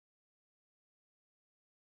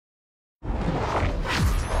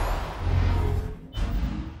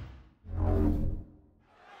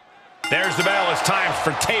There's the bell. It's time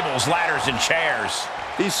for tables, ladders, and chairs.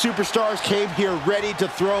 These superstars came here ready to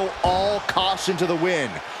throw all caution to the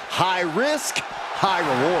wind. High risk, high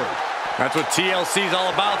reward. That's what TLC is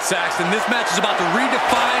all about, Saxton. This match is about to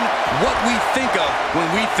redefine what we think of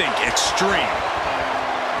when we think extreme.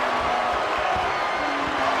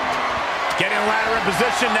 Getting a ladder in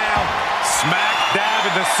position now. Smack dab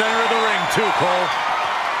in the center of the ring, too, Cole.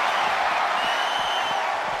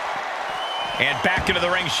 And back into the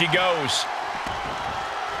ring she goes.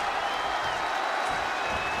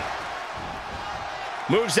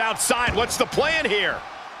 Moves outside. What's the plan here?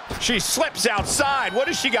 She slips outside. What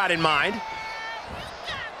has she got in mind?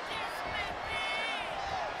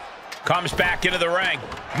 Comes back into the ring.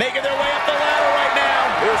 Making their way up the ladder right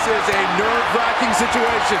now. This is a nerve-wracking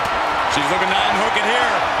situation. She's looking to unhook it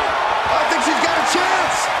here. I think she's got a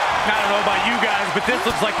chance. I don't know about you guys, but this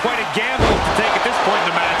looks like quite a gamble to take at this point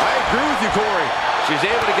in the match. I agree with you, Corey. She's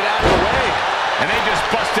able to get out of the way. And they just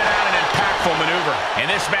busted out an impactful maneuver.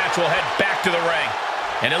 And this match will head back to the ring.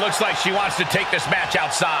 And it looks like she wants to take this match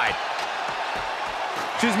outside.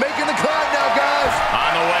 She's making the climb now, guys.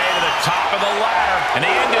 On the way to the top of the ladder. And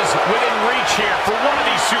the end is within reach here for one of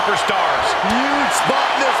these superstars. Huge spot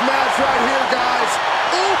in this match right here, guys.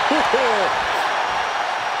 Ooh.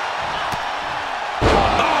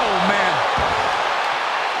 Oh, man.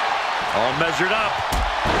 All measured up.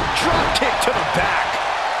 Drop kick to the back.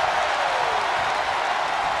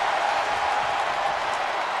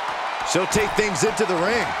 She'll take things into the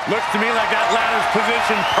ring. Looks to me like that ladder's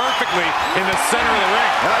positioned perfectly in the center of the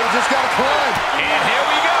ring. Now you just got to climb. And here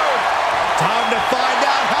we go. Time to find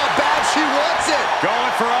out how bad she wants it.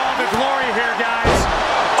 Going for all the glory here, guys.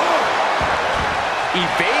 Oh.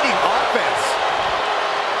 Evading offense.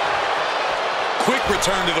 Quick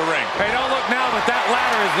return to the ring. Hey, don't look now, but that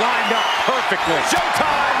ladder is lined up perfectly.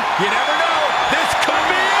 Showtime. You never know. This could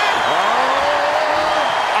be it.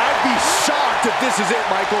 Oh, I'd be shocked if this is it,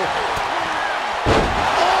 Michael.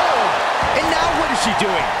 And now what is she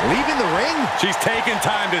doing? Leaving the ring? She's taking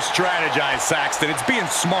time to strategize, Saxton. It's being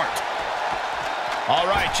smart. All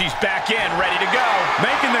right, she's back in, ready to go.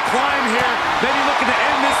 Making the climb here. Maybe looking to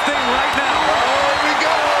end this thing right now. Oh, here we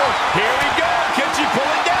go. Here we go. Can she pull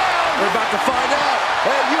it down? We're about to find out.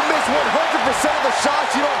 Hey, you miss 100% of the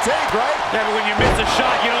shots you don't take, right? Yeah, but when you miss a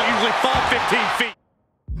shot, you don't usually fall 15 feet.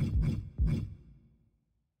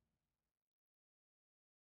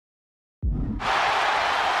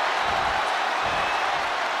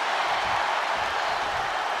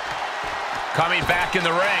 Coming back in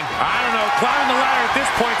the ring. I don't know. Climbing the ladder at this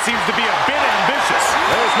point seems to be a bit ambitious.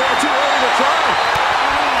 It's never too early to try.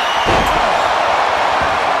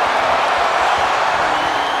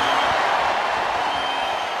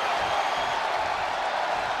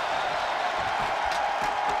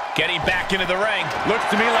 Getting back into the ring. Looks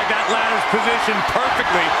to me like that ladder's positioned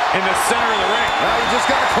perfectly in the center of the ring. Now you just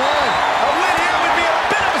got to climb. A win here would be a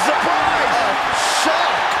bit of a surprise.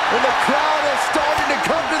 Shock. And the crowd is starting to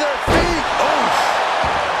come to their feet. Oh.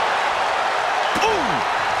 Boom.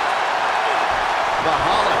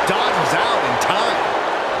 Valhalla dodges out in time.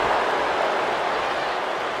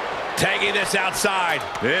 Tagging this outside.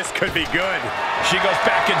 This could be good. She goes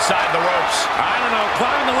back inside the ropes. I don't know.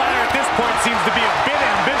 Climbing the ladder at this point seems to be a bit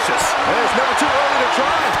ambitious. It's never too early to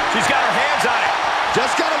try. She's got her hands on it.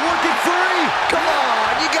 Just got to work it free. Come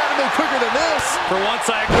on. You got to move quicker than this. For once,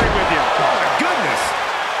 I agree with you. Oh, my goodness.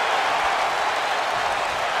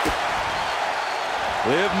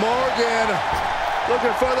 Liv Morgan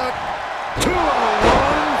looking for the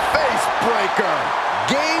 2-on-1 face breaker.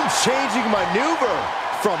 Game-changing maneuver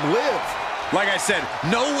from Liv. Like I said,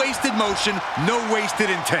 no wasted motion, no wasted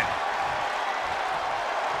intent.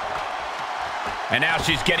 And now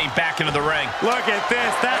she's getting back into the ring. Look at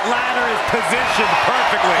this. That ladder is positioned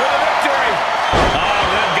perfectly. For the victory. Oh,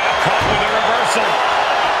 Liv got caught with a reversal.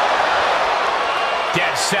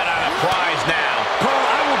 Dead set on a prize now. Cole,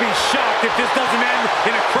 I will be shocked if this doesn't end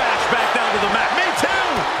in a crash back down to the mat. Me too.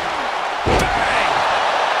 Bang.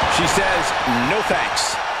 She says, no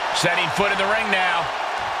thanks. Setting foot in the ring now.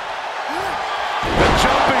 The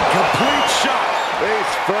jumping complete shot.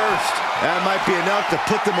 Face first. That might be enough to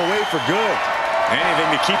put them away for good.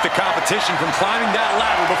 Anything to keep the competition from climbing that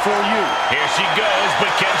ladder before you. Here she goes,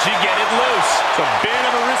 but can she get it loose? It's a bit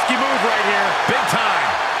of a risky move right here. Big time.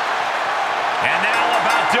 And that'll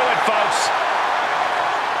about do it, folks.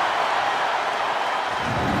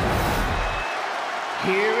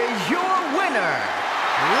 Here is your winner,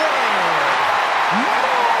 Liv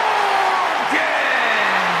Morgan.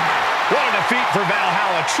 What a defeat for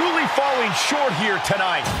Valhalla, truly falling short here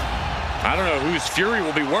tonight. I don't know whose fury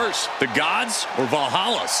will be worse, the gods or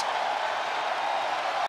Valhalla's.